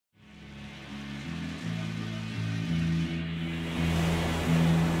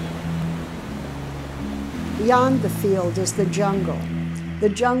Beyond the field is the jungle. The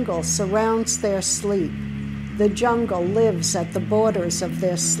jungle surrounds their sleep. The jungle lives at the borders of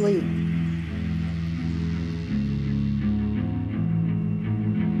their sleep.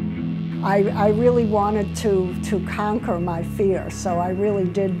 I really wanted to conquer my fear, so I really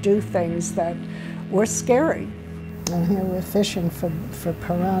did do things that were scary. And here we're fishing for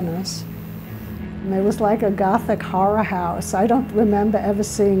piranhas. And it was like a Gothic horror house. I don't remember ever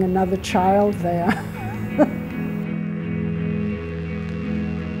seeing another child there.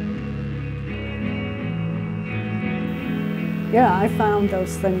 Yeah, I found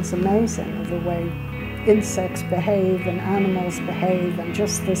those things amazing, the way insects behave and animals behave, and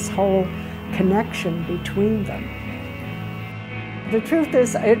just this whole connection between them. The truth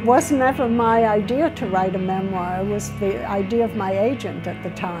is, it was never my idea to write a memoir. It was the idea of my agent at the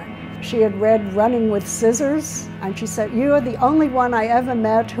time. She had read Running with Scissors, and she said, "You are the only one I ever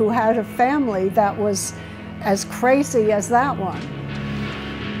met who had a family that was as crazy as that one."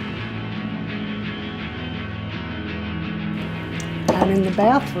 And in the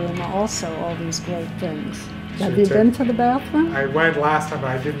bathroom are also all these great things. Have you been to the bathroom? I went last time,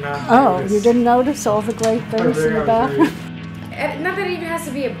 but I did not notice. Oh, you didn't notice all the great things in the bathroom? Not that it even has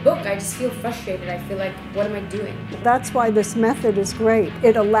to be a book, I just feel frustrated. I feel like, what am I doing? That's why this method is great.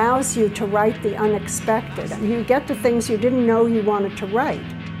 It allows you to write the unexpected. You get to things you didn't know you wanted to write.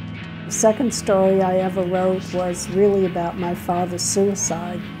 The second story I ever wrote was really about my father's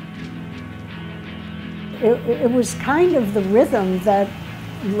suicide. It was kind of the rhythm that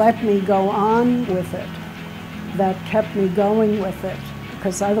let me go on with it, that kept me going with it,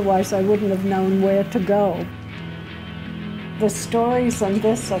 because otherwise I wouldn't have known where to go. The stories on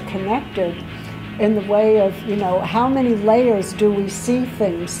this are connected in the way of, how many layers do we see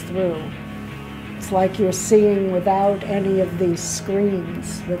things through? It's like you're seeing without any of these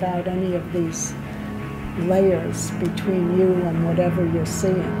screens, without any of these layers between you and whatever you're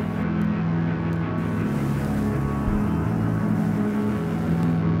seeing.